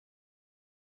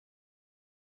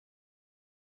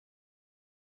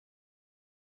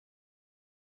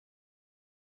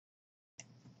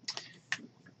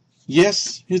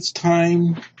Yes, it's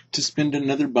time to spend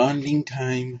another bonding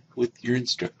time with your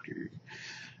instructor.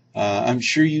 I'm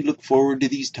sure you look forward to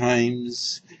these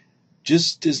times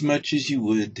just as much as you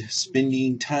would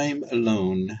spending time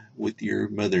alone with your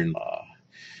mother-in-law.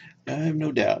 I have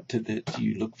no doubt that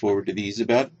you look forward to these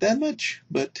about that much.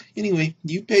 But anyway,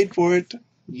 you paid for it.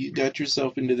 You got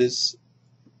yourself into this.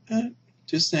 Uh,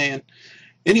 just saying.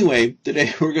 Anyway,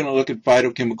 today we're going to look at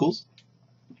phytochemicals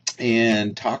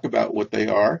and talk about what they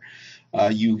are.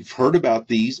 You've heard about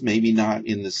these, maybe not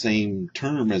in the same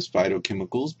term as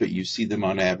phytochemicals, but you see them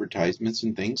on advertisements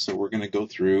and things. So we're going to go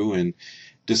through and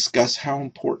discuss how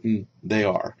important they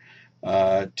are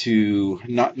to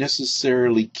not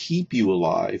necessarily keep you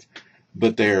alive,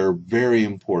 but they're very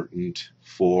important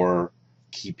for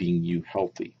keeping you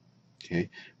healthy. Okay,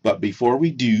 but before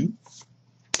we do,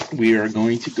 we are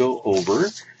going to go over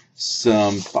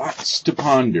some thoughts to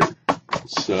ponder.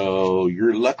 So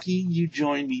you're lucky you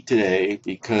joined me today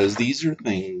because these are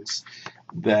things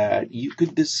that you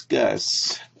could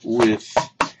discuss with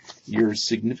your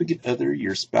significant other,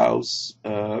 your spouse,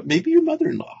 maybe your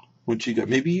mother-in-law. What you got?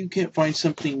 Maybe you can't find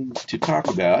something to talk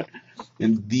about,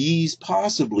 and these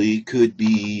possibly could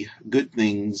be good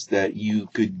things that you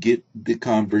could get the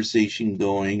conversation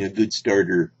going, a good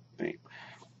starter thing.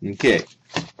 Okay.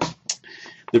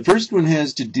 The first one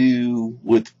has to do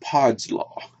with Pod's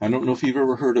law. I don't know if you've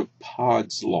ever heard of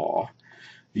Pod's law.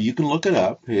 You can look it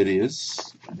up. It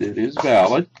is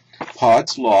valid.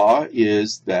 Pod's law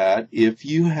is that if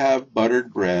you have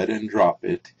buttered bread and drop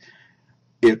it,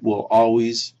 it will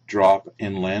always drop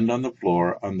and land on the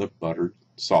floor on the buttered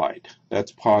side.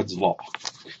 That's Pod's law.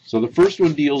 So the first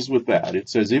one deals with that. It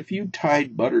says if you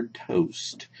tied buttered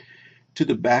toast to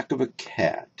the back of a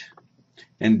cat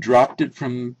and dropped it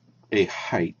from a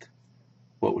height,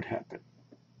 what would happen?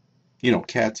 You know,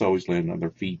 cats always land on their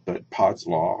feet, but Pod's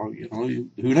law, who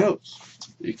knows?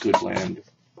 It could land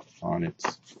on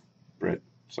its bread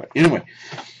side. Anyway,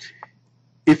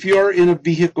 if you're in a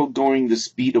vehicle going the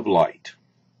speed of light,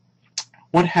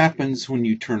 what happens when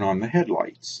you turn on the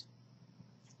headlights?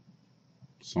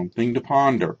 Something to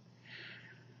ponder.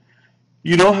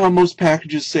 You know how most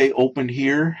packages say open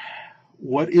here?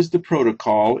 What is the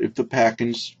protocol if the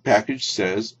package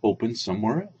says open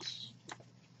somewhere else?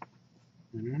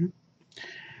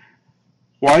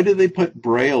 Why do they put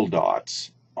braille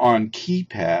dots on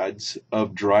keypads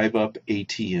of drive-up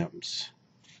ATMs?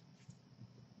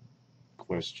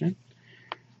 Question.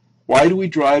 Why do we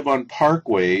drive on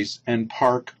parkways and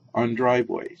park on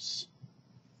driveways?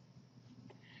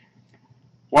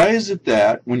 Why is it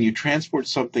that when you transport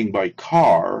something by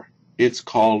car, it's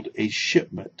called a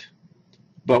shipment?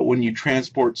 But when you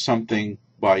transport something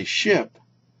by ship,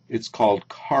 it's called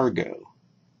cargo.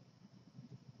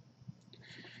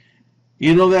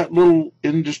 You know that little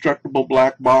indestructible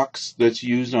black box that's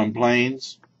used on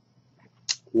planes?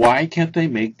 Why can't they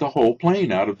make the whole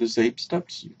plane out of the same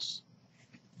substance?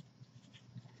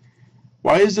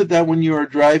 Why is it that when you are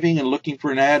driving and looking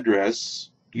for an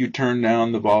address, you turn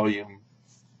down the volume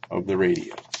of the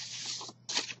radio?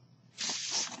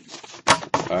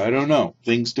 I don't know.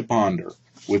 Things to ponder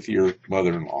with your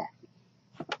mother-in-law.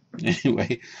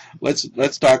 Anyway,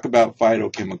 let's talk about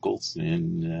phytochemicals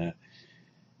and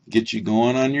get you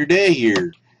going on your day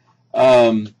here.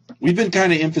 We've been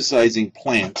kind of emphasizing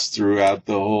plants throughout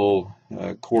the whole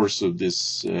course of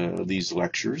these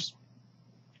lectures,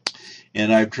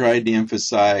 and I've tried to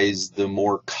emphasize the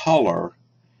more color.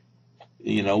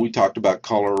 You know, we talked about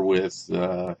color with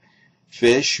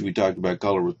fish. We talked about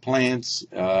color with plants.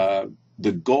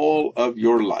 The goal of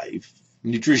your life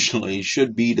nutritionally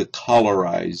should be to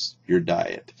colorize your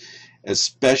diet,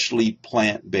 especially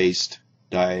plant-based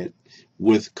diet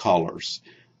with colors.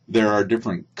 There are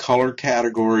different color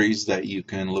categories that you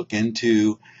can look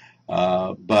into,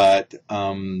 but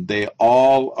they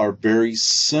all are very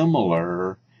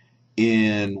similar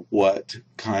in what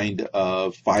kind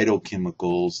of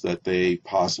phytochemicals that they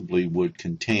possibly would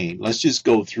contain. Let's just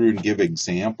go through and give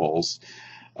examples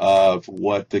of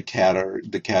what the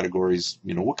categories,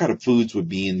 what kind of foods would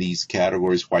be in these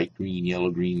categories: white, green, yellow,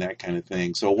 green, that kind of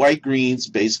thing. So white greens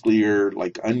basically are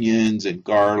like onions and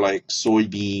garlic,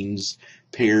 soybeans,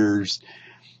 pears.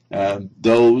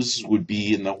 Those would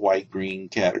be in the white-green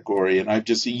category.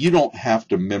 And you don't have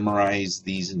to memorize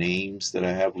these names that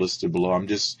I have listed below. I'm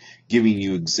just giving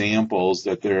you examples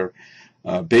that there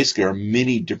basically are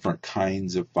many different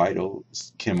kinds of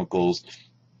phytochemicals.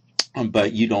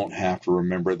 But you don't have to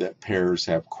remember that pears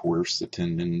have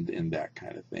quercetin and that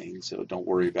kind of thing, so don't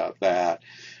worry about that.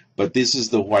 But this is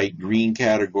the white-green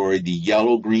category. The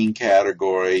yellow-green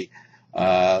category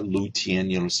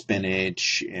lutein,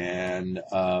 spinach, and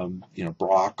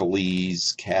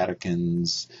broccolis,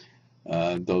 catechins,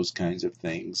 those kinds of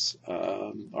things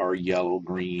are yellow,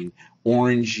 green.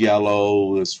 Orange,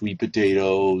 yellow, sweet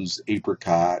potatoes,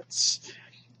 apricots,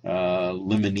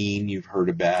 limonene you've heard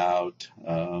about.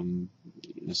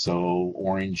 So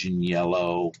orange and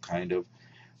yellow kind of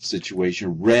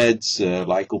situation. Reds,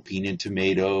 lycopene and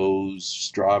tomatoes,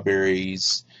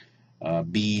 strawberries,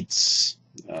 beets,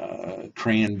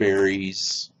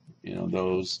 cranberries,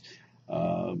 those.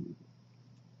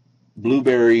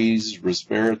 Blueberries,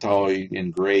 resveratrol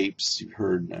in grapes. You've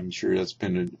heard, I'm sure that's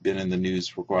been in the news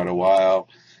for quite a while.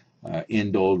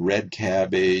 Indole, red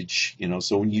cabbage.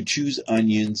 So when you choose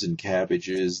onions and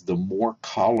cabbages, the more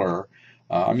color.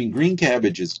 Green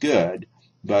cabbage is good,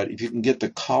 but if you can get the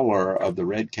color of the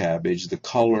red cabbage, the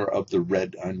color of the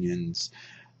red onions,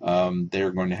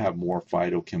 they're going to have more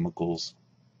phytochemicals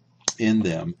in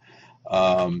them.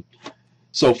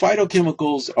 So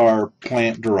phytochemicals are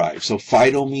plant-derived. So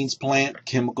phyto means plant,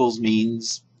 chemicals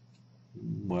means,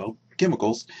 well,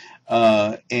 chemicals.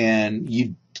 And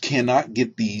you cannot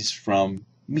get these from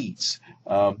meats.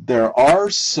 There are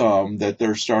some that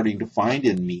they're starting to find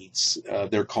in meats.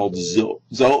 They're called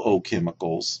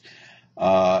zoochemicals.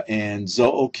 And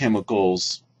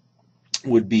zoochemicals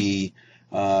would be,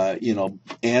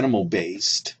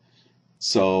 animal-based.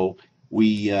 So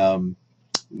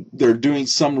they're doing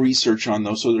some research on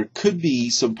those, so there could be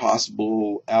some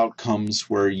possible outcomes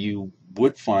where you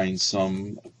would find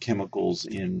some chemicals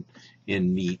in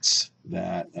meats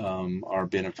that are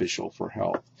beneficial for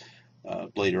health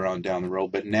later on down the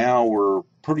road. But now we're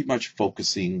pretty much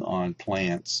focusing on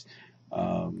plants.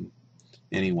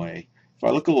 Anyway, if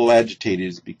I look a little agitated,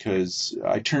 it's because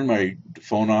I turned my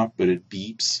phone off, but it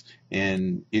beeps,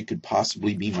 and it could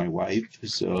possibly be my wife,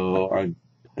 so I'm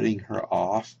putting her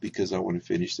off because I want to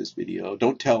finish this video.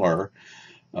 Don't tell her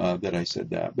that I said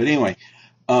that. But anyway,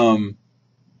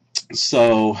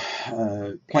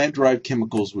 plant-derived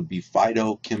chemicals would be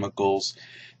phytochemicals.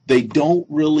 They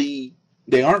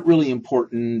aren't really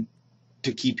important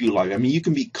to keep you alive. You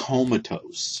can be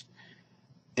comatose,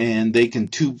 and they can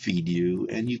tube feed you,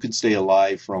 and you can stay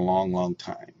alive for a long, long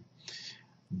time.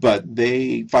 But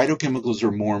phytochemicals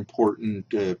are more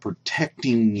important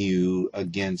protecting you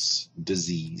against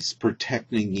disease,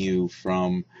 protecting you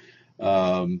from,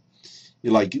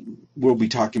 like we'll be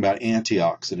talking about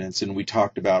antioxidants, and we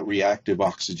talked about reactive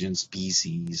oxygen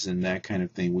species and that kind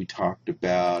of thing. We talked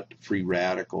about free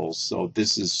radicals. So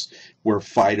this is where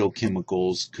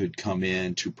phytochemicals could come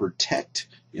in to protect,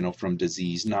 from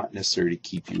disease, not necessarily to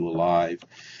keep you alive.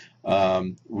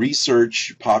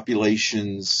 Research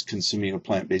populations consuming a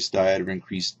plant-based diet have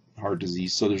increased heart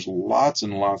disease. So there's lots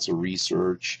and lots of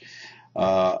research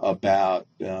about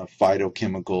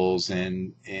phytochemicals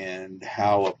and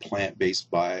how a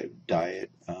plant-based diet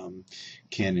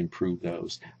can improve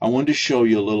those. I wanted to show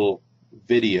you a little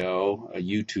video, a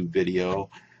YouTube video,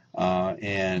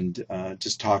 and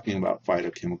just talking about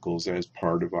phytochemicals as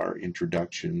part of our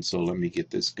introduction. So let me get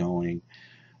this going.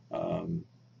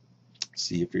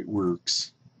 See if it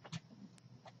works.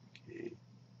 Okay.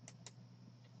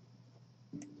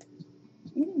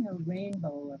 Eating a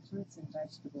rainbow of fruits and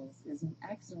vegetables is an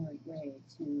excellent way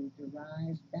to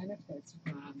derive benefits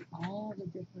from all the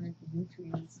different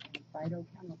nutrients and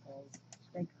phytochemicals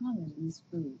that come in these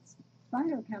foods.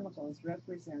 Phytochemicals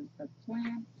represent the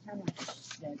plant chemicals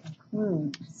that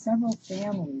include several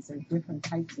families of different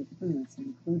types of foods,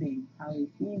 including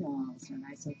polyphenols and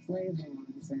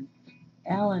isoflavones and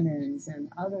alanins and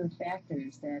other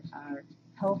factors that are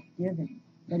health-giving.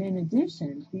 But in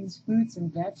addition, these fruits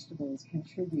and vegetables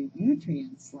contribute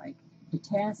nutrients like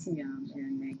potassium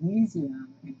and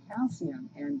magnesium and calcium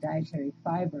and dietary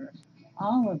fiber,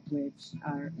 all of which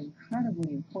are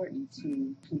incredibly important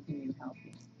to keeping you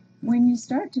healthy. When you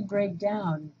start to break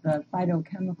down the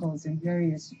phytochemicals in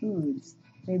various foods,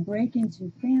 they break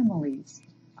into families.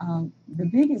 The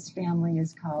biggest family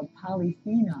is called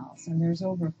polyphenols, and there's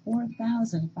over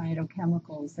 4,000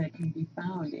 phytochemicals that can be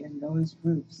found in those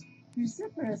groups.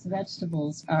 Cruciferous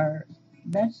vegetables are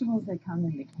vegetables that come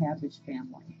in the cabbage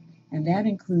family, and that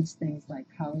includes things like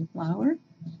cauliflower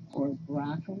or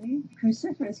broccoli.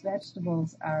 Cruciferous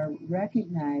vegetables are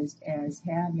recognized as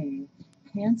having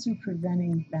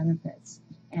cancer-preventing benefits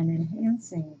and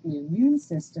enhancing the immune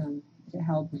system to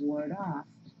help ward off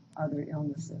other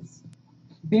illnesses.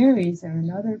 Berries are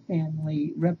another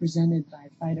family represented by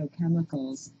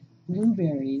phytochemicals.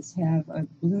 Blueberries have a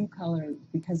blue color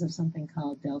because of something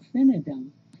called delphinidum,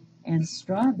 and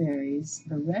strawberries,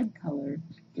 the red color,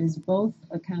 is both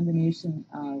a combination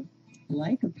of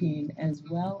lycopene as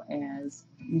well as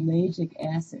ellagic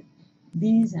acid.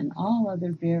 These and all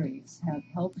other berries have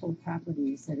helpful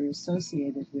properties that are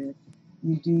associated with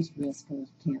reduced risk of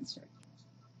cancer.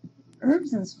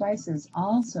 Herbs and spices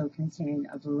also contain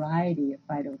a variety of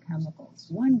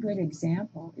phytochemicals. One good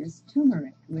example is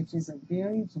turmeric, which is a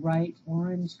very bright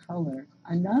orange color.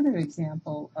 Another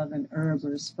example of an herb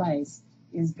or spice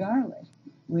is garlic,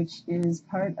 which is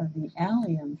part of the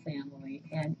allium family,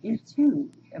 and it too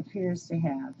appears to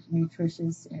have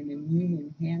nutritious and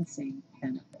immune-enhancing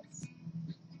benefits.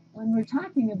 When we're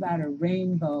talking about a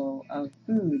rainbow of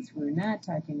foods, we're not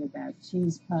talking about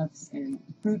cheese puffs and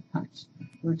fruit punch.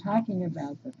 We're talking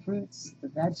about the fruits, the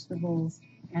vegetables,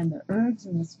 and the herbs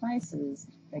and the spices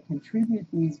that contribute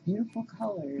these beautiful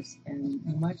colors and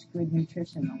much good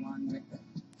nutrition along with it.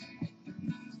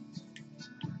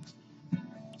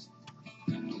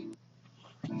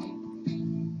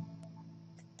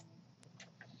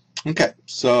 Okay,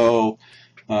 so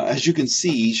as you can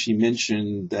see, she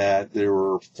mentioned that there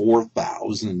were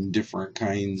 4,000 different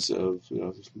kinds of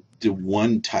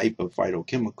one type of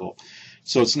phytochemical.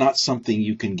 So it's not something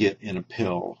you can get in a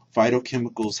pill.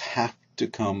 Phytochemicals have to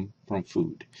come from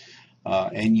food.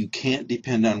 And you can't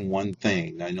depend on one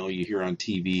thing. I know you hear on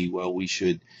TV, well, we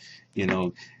should, you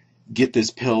know, get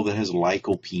this pill that has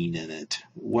lycopene in it.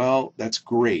 Well, that's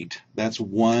great. That's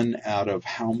one out of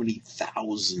how many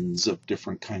thousands of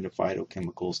different kind of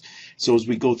phytochemicals. So as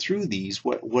we go through these,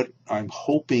 what I'm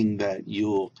hoping that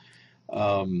you'll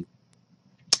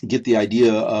get the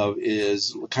idea of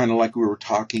is kind of like we were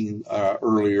talking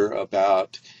earlier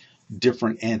about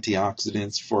different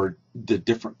antioxidants for the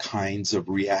different kinds of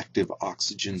reactive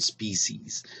oxygen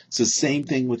species. It's the same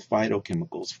thing with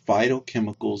phytochemicals.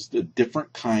 Phytochemicals, the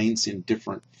different kinds in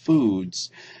different foods,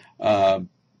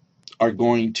 are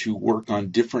going to work on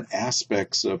different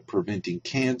aspects of preventing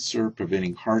cancer,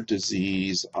 preventing heart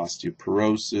disease,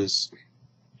 osteoporosis,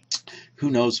 who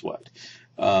knows what.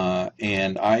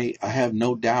 And I have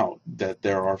no doubt that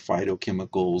there are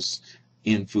phytochemicals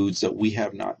in foods that we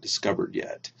have not discovered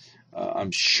yet.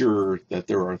 I'm sure that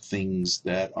there are things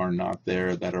that are not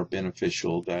there that are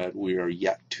beneficial that we are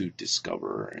yet to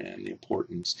discover, and the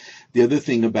importance. The other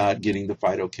thing about getting the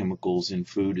phytochemicals in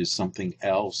food is something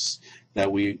else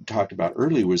that we talked about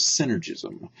earlier was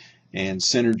synergism. And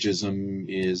synergism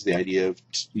is the idea of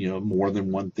more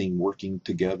than one thing working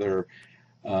together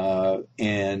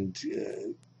and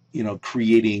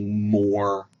creating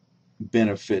more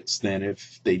benefits than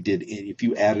if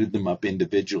you added them up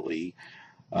individually.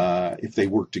 If they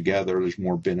work together, there's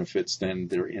more benefits than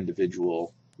their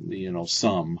individual,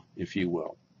 sum, if you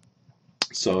will.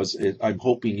 So I'm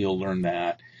hoping you'll learn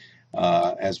that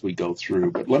as we go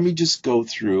through. But let me just go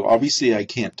through. Obviously, I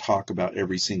can't talk about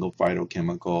every single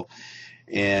phytochemical.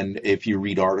 And if you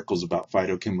read articles about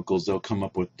phytochemicals, they'll come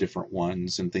up with different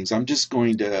ones and things. I'm just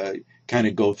going to kind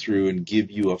of go through and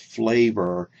give you a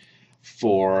flavor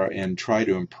for and try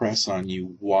to impress on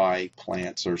you why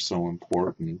plants are so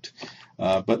important.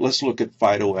 But let's look at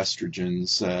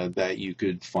phytoestrogens that you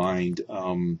could find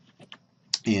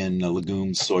in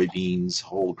legumes, soybeans,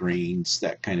 whole grains,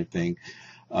 that kind of thing.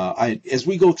 As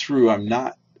we go through, I'm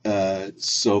not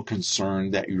so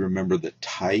concerned that you remember the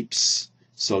types.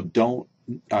 So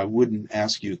I wouldn't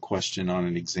ask you a question on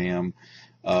an exam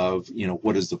of,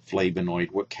 what is the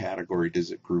flavonoid, what category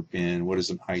does it group in, what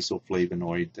is an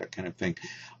isoflavonoid, that kind of thing.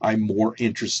 I'm more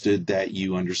interested that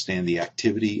you understand the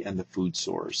activity and the food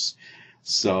source.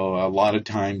 So a lot of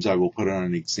times I will put on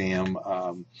an exam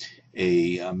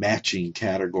a matching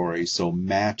category, so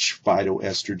match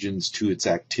phytoestrogens to its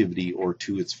activity or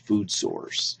to its food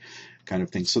source, kind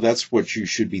of thing. So that's what you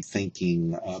should be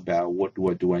thinking about. What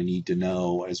do I need to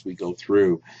know as we go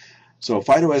through? So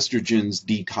phytoestrogens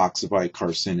detoxify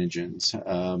carcinogens.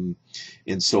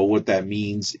 And so what that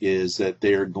means is that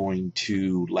they're going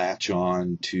to latch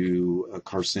on to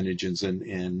carcinogens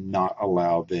and not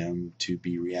allow them to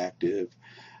be reactive.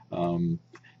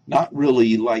 Not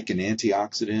really like an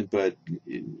antioxidant, but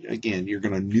again, you're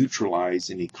going to neutralize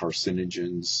any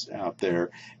carcinogens out there.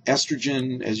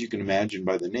 Estrogen, as you can imagine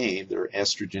by the name, they're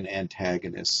estrogen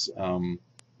antagonists.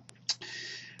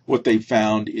 What they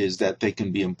found is that they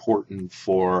can be important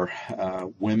for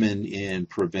women in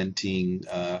preventing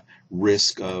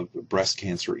risk of breast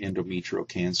cancer, endometrial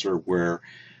cancer, where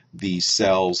the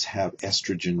cells have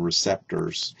estrogen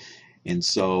receptors. And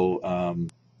so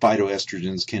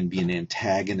phytoestrogens can be an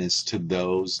antagonist to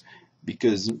those,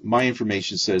 because my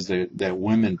information says that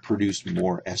women produce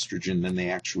more estrogen than they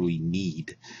actually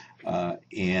need.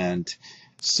 And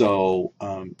so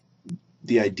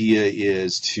the idea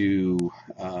is to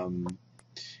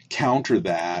counter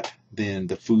that then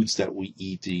the foods that we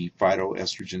eat, the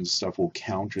phytoestrogen stuff, will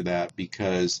counter that,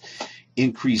 because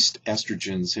increased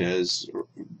estrogens has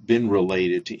been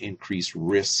related to increased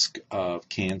risk of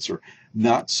cancer.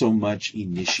 Not so much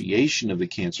initiation of the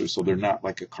cancer, so they're not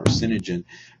like a carcinogen,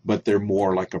 but they're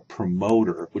more like a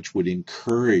promoter, which would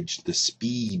encourage the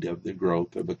speed of the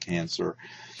growth of a cancer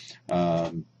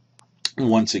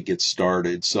once it gets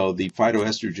started. So the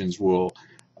phytoestrogens will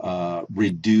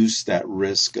reduce that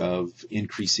risk of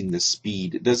increasing the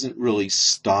speed. It doesn't really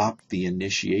stop the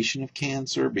initiation of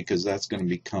cancer, because that's going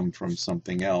to come from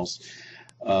something else,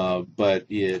 but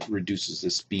it reduces the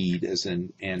speed as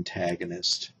an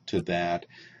antagonist to that.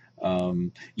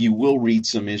 You will read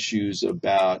some issues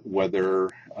about whether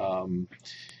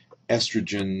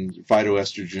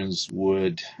phytoestrogens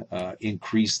would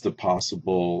increase the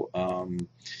possible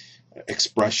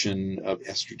expression of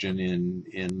estrogen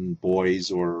in boys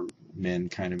or men,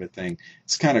 kind of a thing.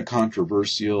 It's kind of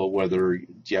controversial whether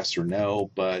yes or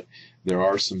no, but there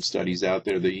are some studies out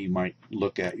there that you might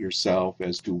look at yourself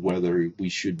as to whether we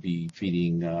should be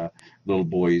feeding little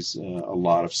boys a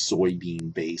lot of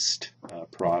soybean-based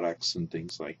products and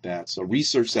things like that. So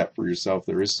research that for yourself.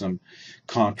 There is some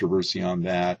controversy on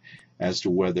that as to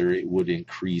whether it would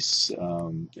increase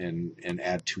and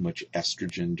add too much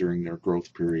estrogen during their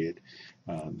growth period,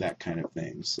 that kind of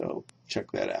thing. So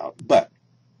check that out. But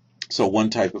so one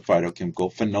type of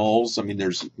phytochemical, phenols, I mean,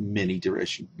 there's many, I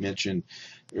should mention,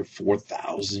 there are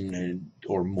 4,000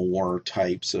 or more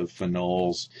types of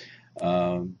phenols,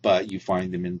 but you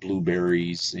find them in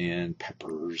blueberries and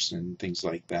peppers and things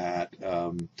like that.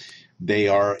 They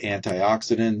are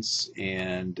antioxidants,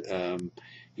 and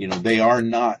they are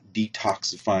not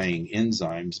detoxifying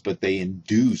enzymes, but they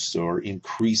induce or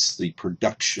increase the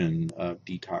production of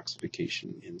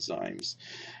detoxification enzymes.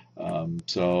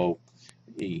 So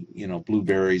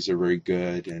blueberries are very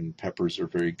good, and peppers are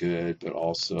very good, but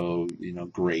also,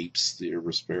 grapes, the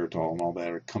resveratrol and all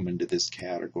that come into this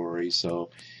category. So,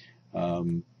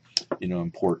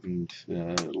 important,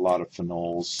 a lot of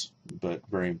phenols, but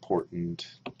very important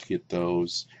to get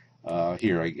those.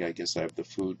 Here, I guess I have the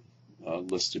food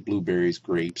listed: blueberries,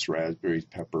 grapes, raspberries,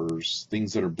 peppers.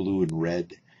 Things that are blue and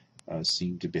red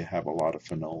seem to have a lot of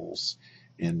phenols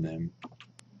in them.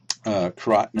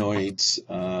 Carotenoids,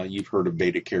 you've heard of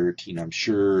beta carotene, I'm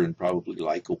sure, and probably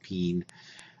lycopene,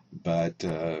 but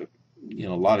a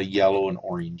lot of yellow and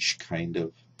orange kind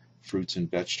of fruits and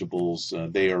vegetables.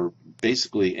 They are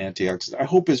basically antioxidants. I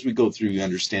hope as we go through you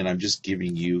understand I'm just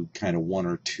giving you kind of one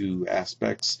or two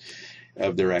aspects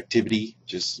of their activity,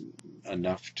 just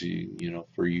enough to,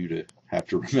 for you to have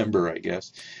to remember, I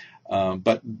guess.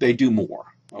 But they do more.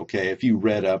 Okay, if you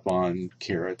read up on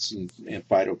carrots and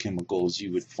phytochemicals,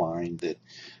 you would find that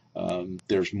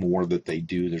there's more that they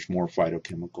do. There's more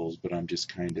phytochemicals, but I'm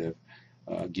just kind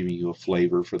of giving you a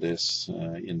flavor for this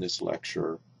in this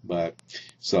lecture. But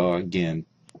so again,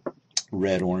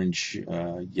 red, orange,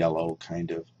 yellow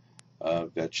kind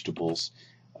of vegetables.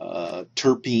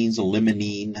 Terpenes,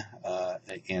 limonene,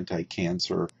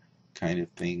 anti-cancer kind of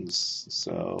things.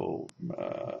 So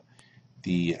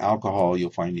the alcohol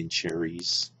you'll find in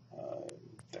cherries,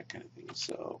 that kind of thing.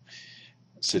 So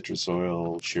citrus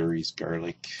oil, cherries,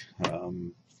 garlic.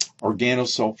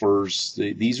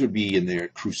 Organosulfurs, these would be in their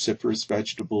cruciferous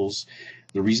vegetables.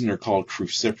 The reason they're called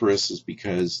cruciferous is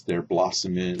because their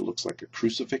blossom looks like a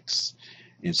crucifix,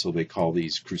 and so they call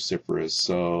these cruciferous.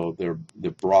 So they're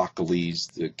the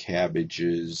broccolis, the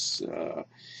cabbages,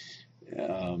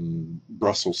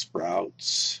 Brussels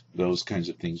sprouts, those kinds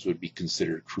of things would be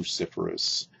considered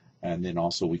cruciferous. And then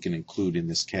also we can include in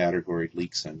this category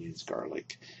leeks, onions,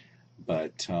 garlic.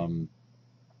 But,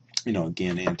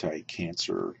 again,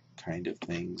 anti-cancer kind of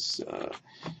things.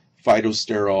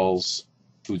 Phytosterols,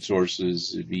 food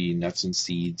sources, would be nuts and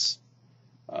seeds.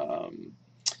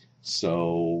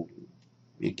 So,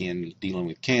 again, dealing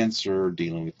with cancer,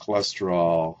 dealing with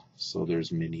cholesterol, so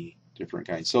there's many different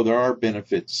kinds. So there are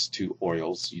benefits to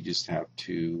oils. You just have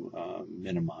to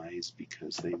minimize,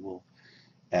 because they will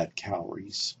add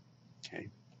calories. Okay,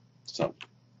 so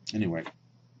anyway,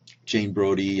 Jane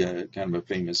Brody, kind of a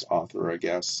famous author, I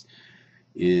guess,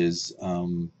 is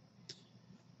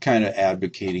kind of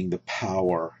advocating the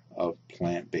power of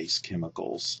plant-based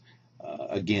chemicals.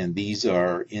 Again, these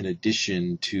are in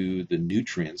addition to the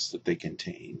nutrients that they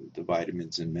contain, the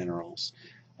vitamins and minerals.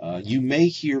 You may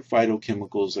hear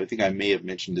phytochemicals, I think I may have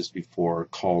mentioned this before,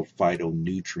 called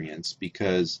phytonutrients,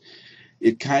 because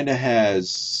it kind of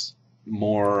has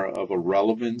more of a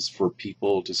relevance for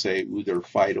people to say, ooh, they're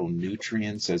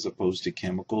phytonutrients as opposed to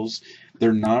chemicals.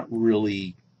 They're not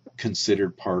really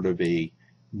considered part of a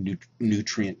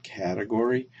nutrient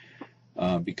category.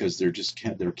 because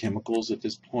they're chemicals at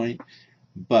this point.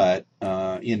 But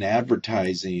in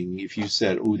advertising, if you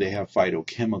said, oh, they have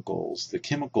phytochemicals, the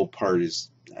chemical part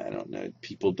is, I don't know,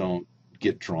 people don't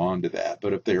get drawn to that.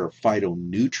 But if they're a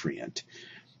phytonutrient,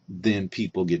 then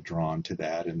people get drawn to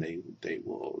that, and they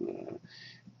will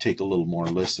take a little more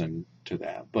listen to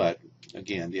that. But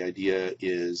again, the idea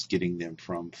is getting them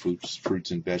from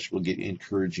fruits and vegetables,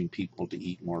 encouraging people to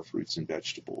eat more fruits and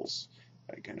vegetables,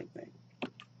 that kind of thing.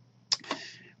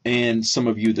 And some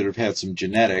of you that have had some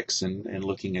genetics and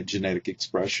looking at genetic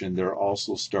expression, they're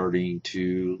also starting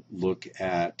to look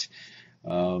at,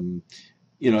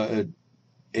 you know,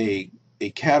 a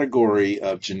category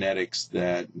of genetics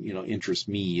that, you know, interests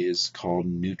me is called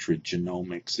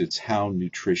nutrigenomics. It's how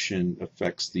nutrition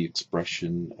affects the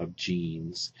expression of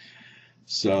genes.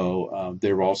 So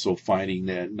they're also finding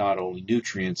that not only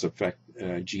nutrients affect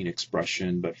gene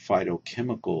expression, but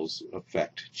phytochemicals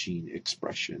affect gene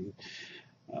expression.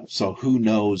 So who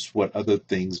knows what other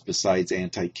things besides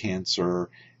anti-cancer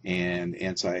and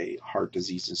anti-heart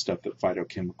disease and stuff that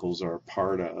phytochemicals are a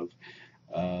part of.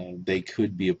 They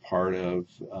could be a part of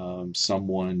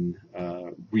someone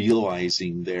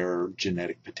realizing their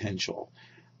genetic potential.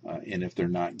 And if they're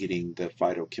not getting the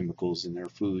phytochemicals in their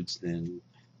foods, then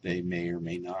they may or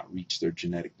may not reach their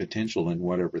genetic potential, and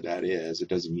whatever that is. It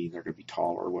doesn't mean they're going to be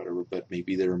tall or whatever, but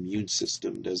maybe their immune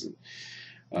system doesn't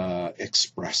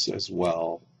express as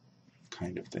well,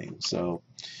 kind of thing. So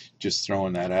just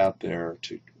throwing that out there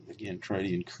to, again, try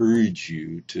to encourage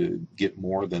you to get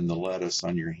more than the lettuce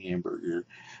on your hamburger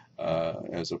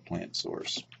as a plant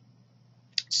source.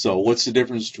 So what's the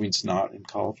difference between snot and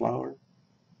cauliflower?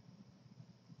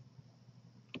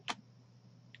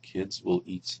 Kids will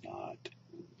eat snot,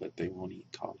 but they won't eat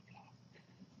cauliflower.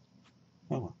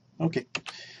 Oh, okay.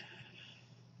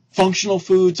 Functional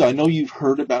foods, I know you've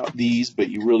heard about these, but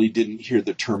you really didn't hear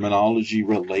the terminology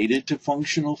related to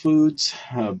functional foods,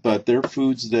 but they're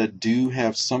foods that do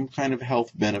have some kind of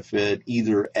health benefit,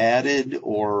 either added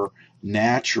or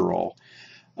natural,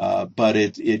 but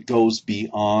it goes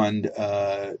beyond,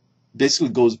 basically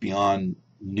goes beyond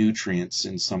nutrients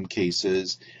in some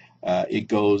cases. It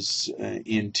goes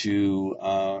into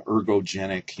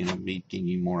ergogenic, you know, making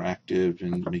you more active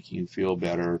and making you feel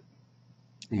better,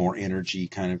 more energy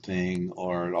kind of thing,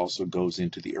 or it also goes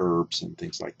into the herbs and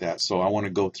things like that. So I want to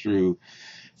go through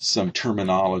some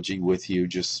terminology with you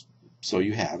just so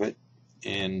you have it,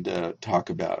 and talk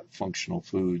about functional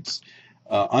foods.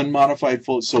 Unmodified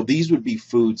foods, so these would be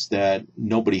foods that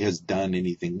nobody has done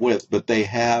anything with, but they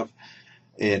have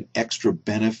an extra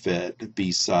benefit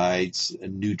besides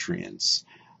nutrients.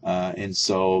 And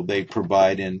so they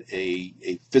provide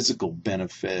a physical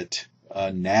benefit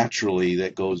naturally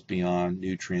that goes beyond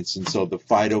nutrients. And so the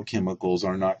phytochemicals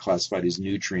are not classified as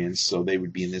nutrients, so they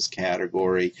would be in this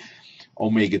category.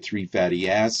 Omega-3 fatty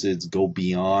acids go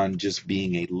beyond just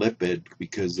being a lipid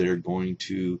because they're going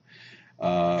to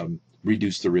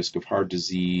reduce the risk of heart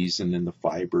disease, and then the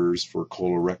fibers for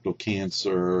colorectal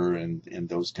cancer and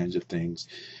those kinds of things.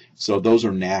 So those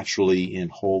are naturally in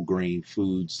whole grain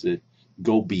foods that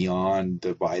go beyond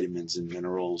the vitamins and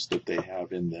minerals that they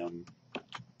have in them.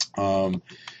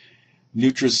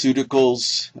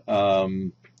 Nutraceuticals,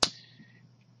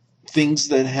 things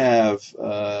that have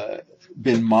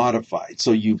been modified.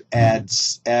 So you've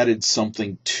added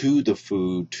something to the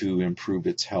food to improve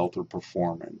its health or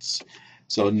performance.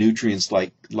 So nutrients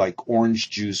like orange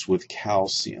juice with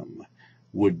calcium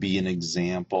would be an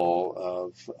example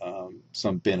of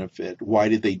some benefit. Why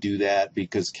did they do that?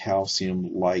 Because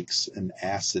calcium likes an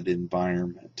acid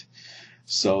environment.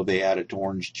 So they add it to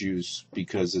orange juice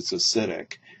because it's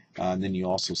acidic. And then you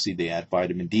also see they add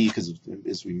vitamin D because,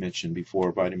 as we mentioned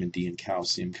before, vitamin D and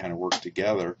calcium kind of work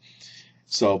together.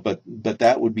 So, but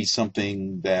that would be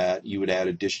something that you would add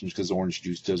additions because orange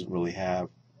juice doesn't really have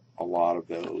a lot of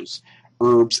those.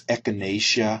 Herbs,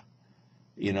 echinacea,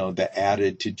 you know, that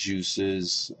added to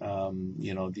juices,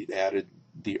 you know,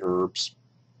 the herbs,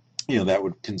 you know, that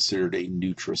would considered a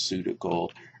nutraceutical.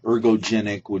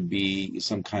 Ergogenic would be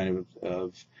some kind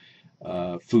of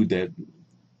food that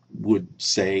would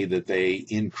say that they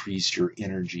increase your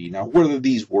energy. Now, whether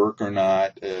these work or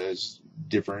not is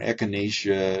different.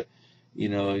 Echinacea, you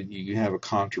know, you have a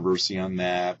controversy on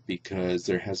that because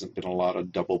there hasn't been a lot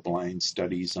of double-blind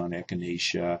studies on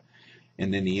echinacea.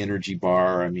 And then the energy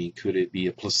bar, I mean, could it be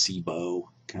a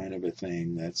placebo kind of a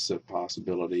thing? That's a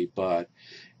possibility.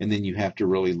 And then you have to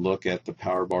really look at the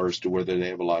power bars to whether they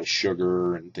have a lot of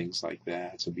sugar and things like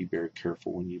that. So be very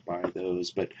careful when you buy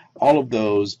those. But all of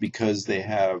those, because they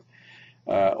have,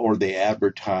 or they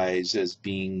advertise as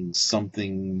being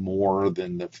something more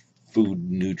than the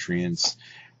food nutrients,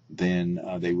 then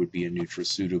they would be a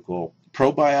nutraceutical.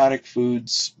 Probiotic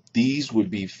foods, these would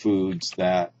be foods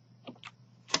that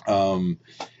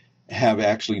have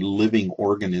actually living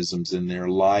organisms in there,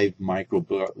 live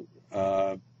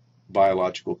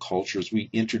biological cultures. We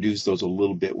introduced those a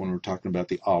little bit when we're talking about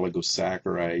the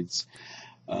oligosaccharides.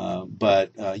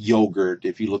 But yogurt,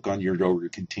 if you look on your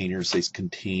yogurt container, it says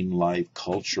contain live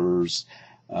cultures.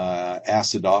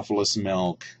 Acidophilus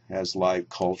milk has live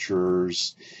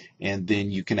cultures. And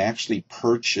then you can actually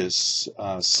purchase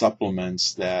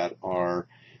supplements that are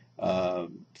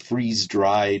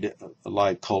freeze-dried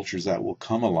live cultures that will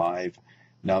come alive.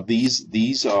 Now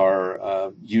these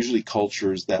are usually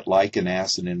cultures that like an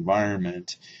acid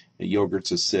environment.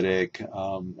 Yogurt's acidic.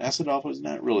 Acidophilus is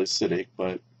not really acidic,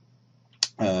 but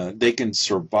they can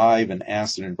survive an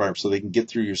acid environment, so they can get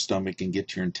through your stomach and get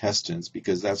to your intestines,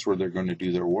 because that's where they're going to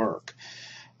do their work.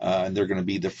 And they're going to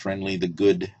be the friendly, the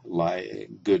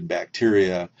good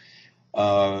bacteria.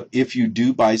 If you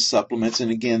do buy supplements,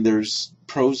 and again, there's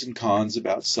pros and cons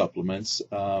about supplements,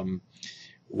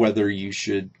 whether you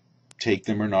should take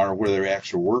them or not, or whether they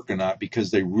actually work or not,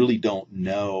 because they really don't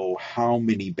know how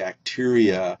many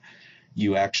bacteria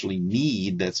you actually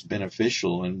need that's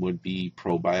beneficial and would be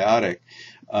probiotic.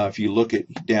 If you look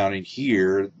at down in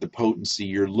here, the potency,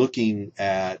 you're looking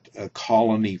at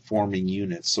colony forming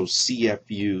units. So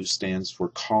CFU stands for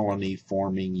colony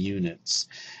forming units.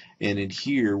 And in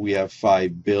here we have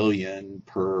 5 billion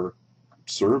per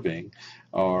serving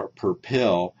or per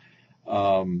pill.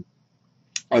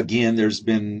 Again, there's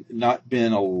not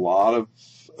been a lot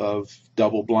of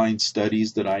double-blind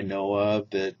studies that I know of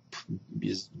that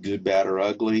is good, bad, or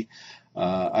ugly.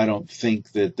 I don't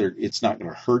think that it's not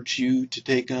going to hurt you to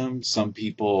take them. Some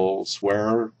people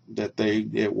swear that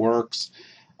it works.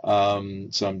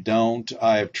 Some don't.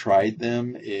 I have tried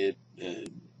them. It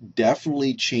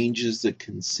definitely changes the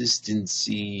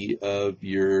consistency of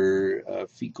your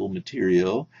fecal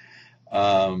material.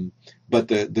 But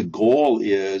the goal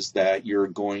is that you're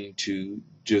going to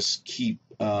just keep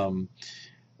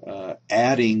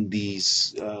adding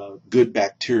these good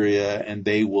bacteria, and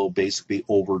they will basically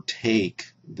overtake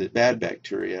the bad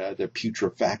bacteria, the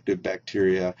putrefactive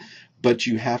bacteria, but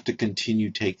you have to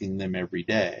continue taking them every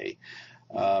day.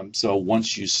 So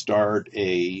once you start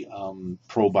a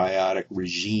probiotic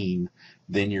regime,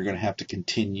 then you're going to have to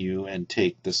continue and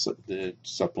take the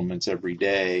supplements every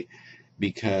day,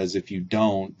 because if you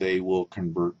don't, they will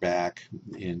convert back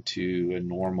into a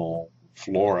normal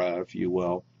flora, if you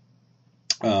will.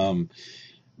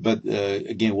 But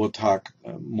again, we'll talk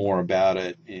more about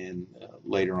it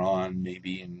later on,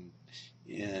 maybe.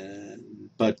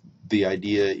 But the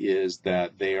idea is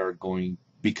that they are going,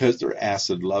 because they're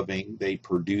acid loving, they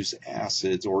produce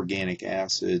acids, organic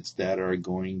acids, that are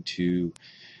going to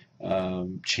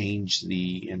change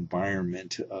the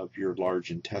environment of your large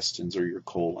intestines or your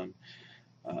colon.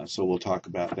 So we'll talk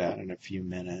about that in a few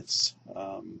minutes.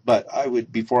 But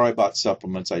before I bought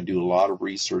supplements, I do a lot of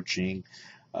researching.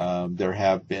 There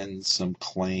have been some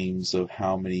claims of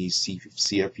how many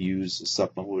CFUs a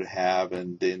supplement would have,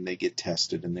 and then they get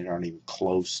tested and they aren't even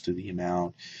close to the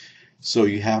amount. So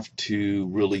you have to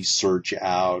really search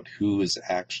out who is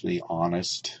actually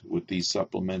honest with these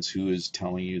supplements, who is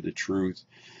telling you the truth.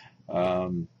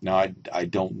 Now, I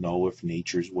don't know if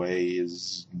Nature's Way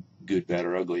is good, bad,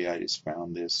 or ugly. I just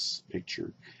found this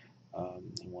picture. I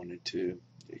wanted to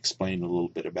explain a little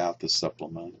bit about the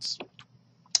supplements.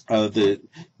 The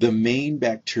main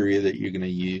bacteria that you're going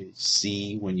to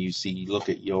see when you look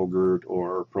at yogurt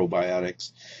or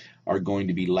probiotics are going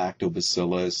to be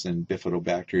lactobacillus and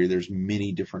bifidobacteria. There's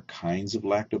many different kinds of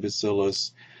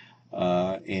lactobacillus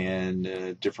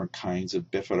and different kinds of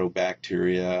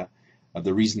bifidobacteria.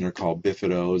 The reason they're called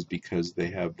bifido is because they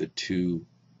have the two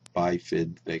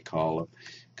bifid, they call it,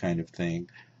 kind of thing.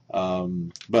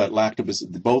 But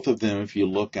lactobacillus, both of them, if you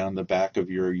look on the back of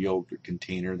your yogurt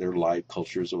container, they're live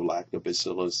cultures of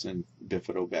lactobacillus and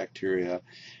bifidobacteria.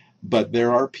 But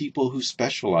there are people who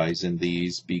specialize in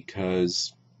these,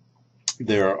 because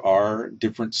there are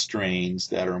different strains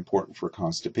that are important for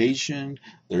constipation.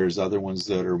 There's other ones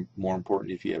that are more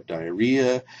important if you have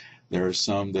diarrhea. There are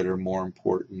some that are more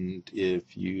important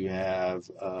if you have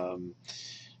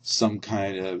some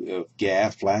kind of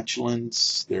gas,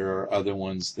 flatulence. There are other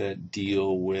ones that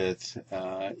deal with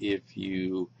if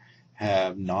you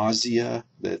have nausea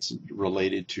that's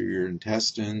related to your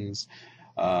intestines.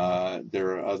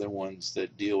 There are other ones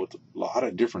that deal with a lot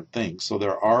of different things. So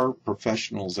there are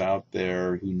professionals out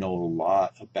there who know a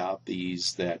lot about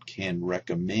these that can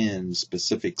recommend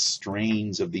specific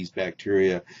strains of these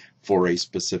bacteria for a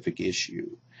specific issue.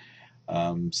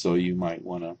 So you might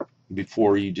want to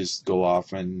before you just go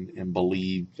off and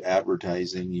believe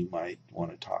advertising, you might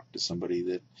want to talk to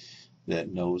somebody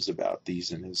that knows about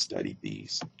these and has studied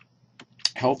these.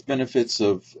 Health benefits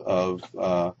of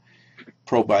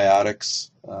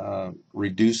probiotics: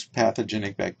 reduce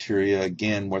pathogenic bacteria.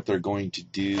 Again, what they're going to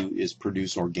do is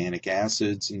produce organic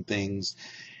acids and things,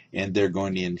 and they're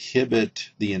going to inhibit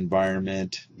the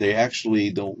environment. They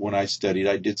actually, when I studied,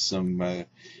 I did some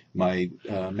my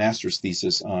master's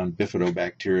thesis on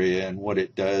bifidobacteria, and what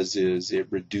it does is it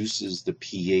reduces the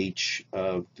pH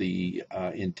of the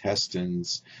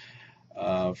intestines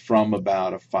from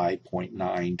about a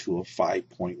 5.9 to a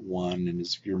 5.1, and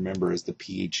as if you remember, as the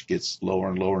pH gets lower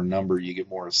and lower number, you get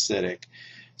more acidic.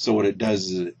 So what it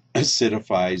does is it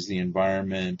acidifies the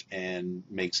environment and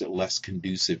makes it less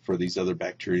conducive for these other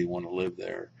bacteria who want to live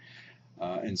there.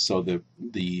 And so the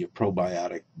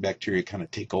probiotic bacteria kind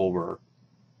of take over,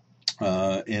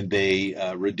 and they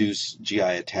reduce GI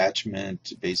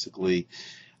attachment. Basically,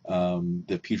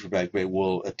 the Petrobacter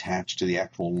will attach to the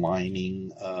actual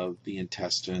lining of the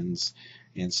intestines,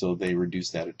 and so they reduce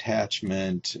that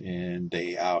attachment, and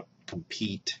they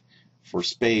outcompete for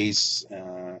space,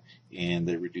 and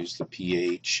they reduce the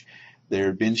pH.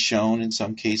 They've been shown in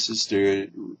some cases to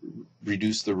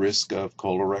reduce the risk of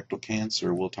colorectal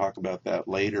cancer. We'll talk about that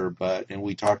later, and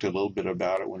we talked a little bit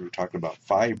about it when we were talking about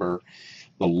fiber.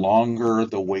 The longer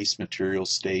the waste material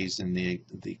stays in the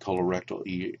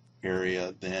colorectal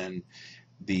area, then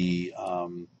the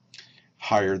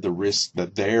higher the risk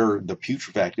that the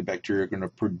putrefacted bacteria are going to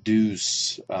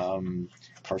produce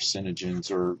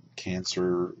carcinogens or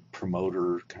cancer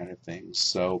promoter kind of things.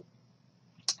 So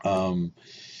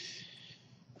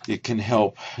it can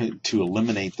help to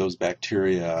eliminate those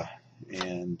bacteria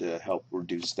and help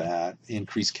reduce that.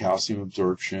 Increase calcium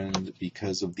absorption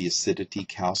because of the acidity.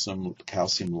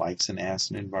 Calcium likes an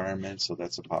acid environment, so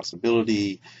that's a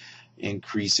possibility.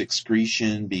 Increase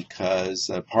excretion because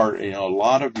a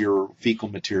lot of your fecal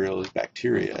material is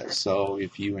bacteria. So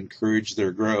if you encourage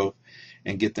their growth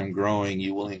and get them growing,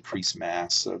 you will increase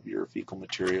mass of your fecal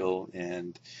material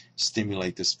and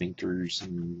stimulate the sphincters.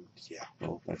 And yeah,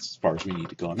 well, that's as far as we need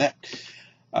to go on that.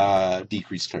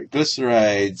 Decrease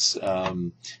triglycerides.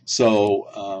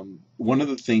 One of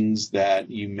the things that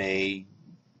you may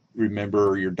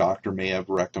remember your doctor may have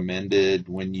recommended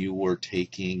when you were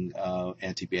taking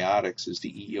antibiotics is to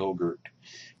eat yogurt.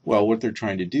 Well, what they're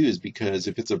trying to do is, because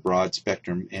if it's a broad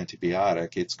spectrum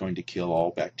antibiotic, it's going to kill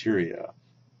all bacteria.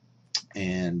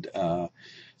 And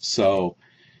so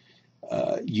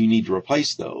you need to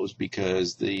replace those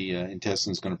because the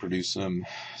intestine is going to produce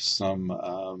some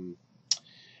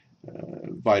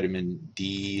vitamin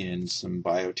D and some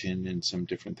biotin and some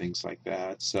different things like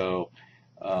that. So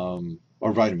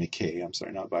or vitamin K, I'm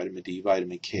sorry, not vitamin D,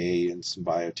 vitamin K and some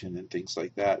biotin and things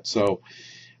like that. So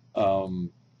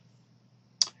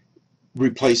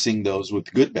replacing those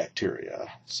with good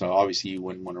bacteria. So obviously you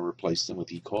wouldn't want to replace them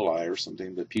with E. coli or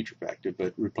something that putrefacted,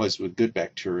 but replace it with good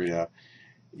bacteria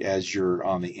as you're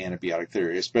on the antibiotic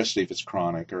therapy, especially if it's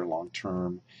chronic or long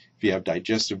term. If you have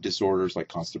digestive disorders like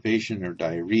constipation or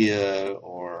diarrhea,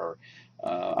 or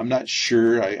I'm not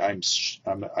sure. I'm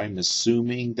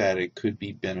assuming that it could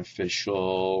be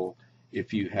beneficial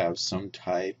if you have some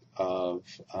type of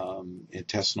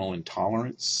intestinal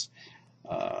intolerance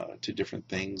to different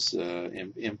things,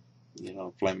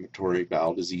 inflammatory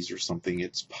bowel disease or something.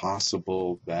 It's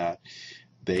possible that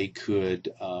they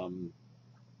could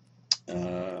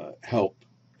help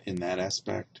in that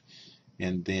aspect.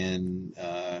 And then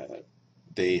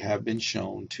they have been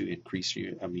shown to increase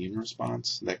your immune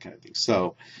response, that kind of thing.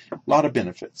 So a lot of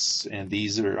benefits, and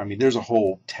these are, there's a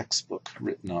whole textbook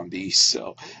written on these,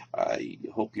 so I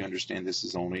hope you understand this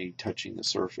is only touching the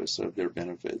surface of their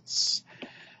benefits.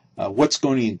 What's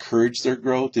going to encourage their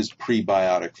growth is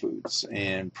prebiotic foods,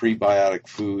 and prebiotic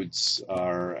foods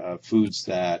are foods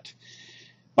that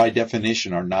by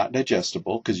definition are not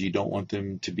digestible, because you don't want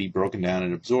them to be broken down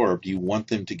and absorbed. You want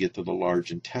them to get to the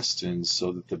large intestines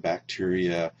so that the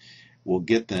bacteria will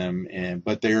get them,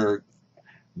 but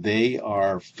they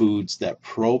are foods that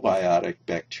probiotic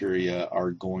bacteria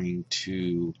are going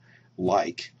to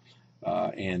like.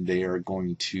 And they are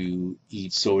going to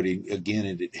eat. So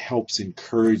it helps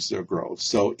encourage their growth.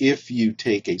 So if you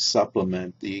take a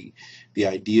supplement, the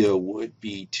idea would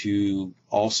be to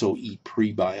also eat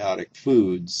prebiotic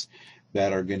foods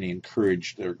that are going to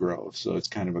encourage their growth. So it's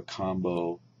kind of a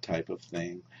combo type of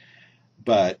thing.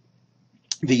 But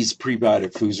these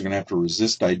prebiotic foods are going to have to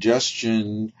resist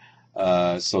digestion.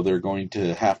 So they're going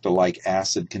to have to like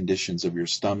acid conditions of your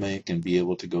stomach and be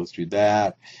able to go through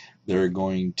that. They're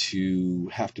going to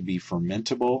have to be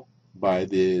fermentable by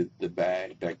the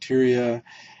bacteria.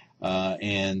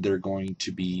 and they're going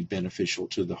to be beneficial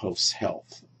to the host's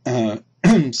health.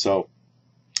 So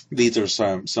these are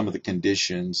some of the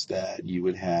conditions that you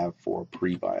would have for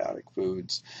prebiotic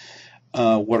foods.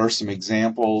 What are some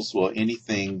examples? Well,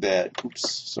 anything that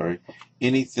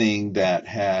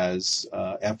has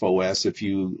FOS. If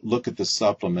you look at the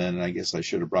supplement, and I guess I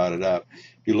should have brought it up,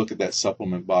 if you look at that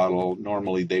supplement bottle,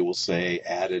 normally they will say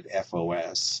added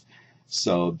FOS.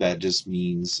 So that just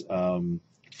means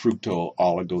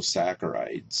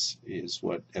fructooligosaccharides is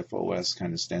what FOS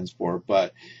kind of stands for.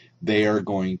 But they are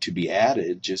going to be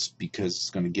added just because it's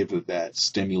going to give it that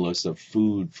stimulus of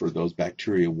food for those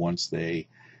bacteria once they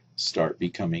start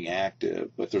becoming active.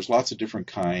 But there's lots of different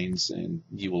kinds, and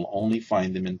you will only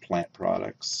find them in plant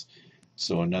products.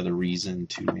 So another reason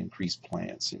to increase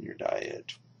plants in your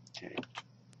diet. Okay.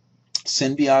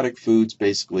 Symbiotic foods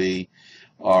basically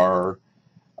are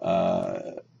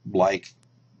like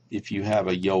if you have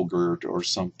a yogurt or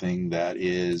something that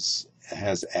has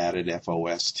added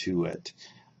FOS to it,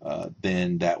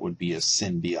 then that would be a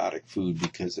symbiotic food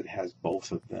because it has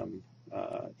both of them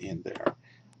in there.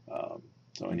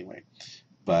 So anyway,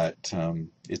 but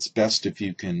it's best if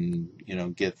you can,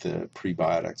 get the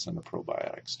prebiotics and the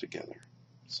probiotics together.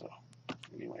 So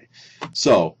anyway,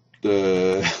 so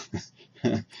the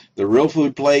the real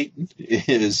food plate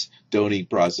is don't eat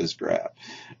processed crap,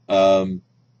 and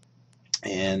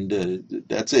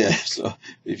that's it. So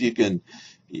if you can,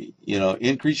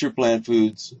 increase your plant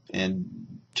foods and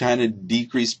trying to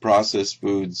decrease processed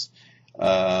foods.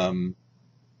 The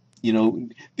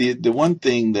one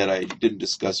thing that I didn't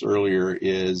discuss earlier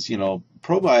is,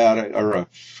 probiotic or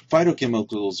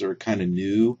phytochemicals are kind of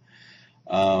new,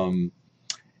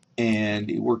 and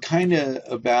we're kind of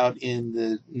about in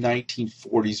the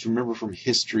 1940s. Remember from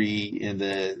history, in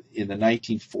the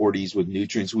 1940s with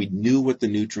nutrients, we knew what the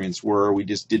nutrients were, we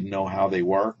just didn't know how they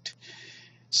worked.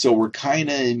 So we're kind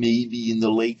of maybe in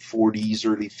the late 40s,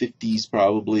 early 50s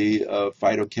probably,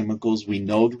 phytochemicals. We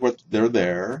know what they're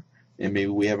there, and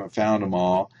maybe we haven't found them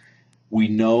all. We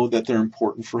know that they're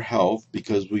important for health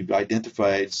because we've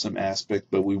identified some aspects,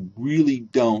 but we really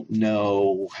don't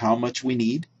know how much we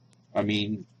need. I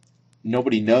mean,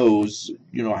 nobody knows,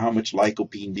 how much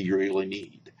lycopene do you really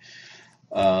need.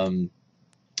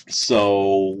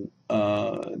 So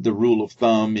the rule of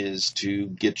thumb is to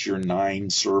get your 9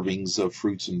 servings of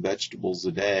fruits and vegetables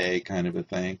a day, kind of a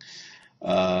thing.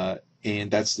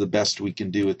 And that's the best we can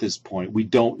do at this point. We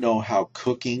don't know how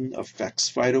cooking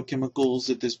affects phytochemicals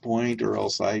at this point, or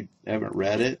else I haven't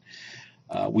read it.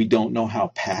 We don't know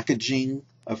how packaging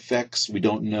affects. We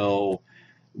don't know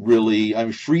really. I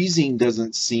mean, freezing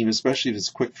doesn't seem, especially if it's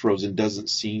quick frozen, doesn't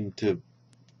seem to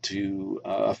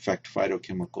affect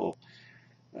phytochemical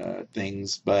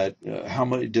things. But how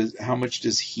much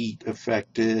does heat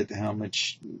affect it? How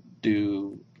much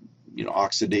do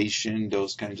oxidation,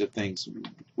 those kinds of things?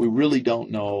 We really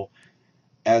don't know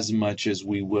as much as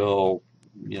we will,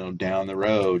 down the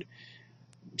road.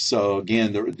 So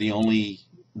again, the only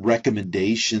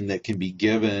recommendation that can be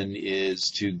given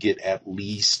is to get at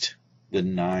least the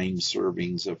 9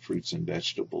 servings of fruits and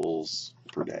vegetables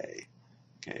per day.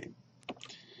 Okay.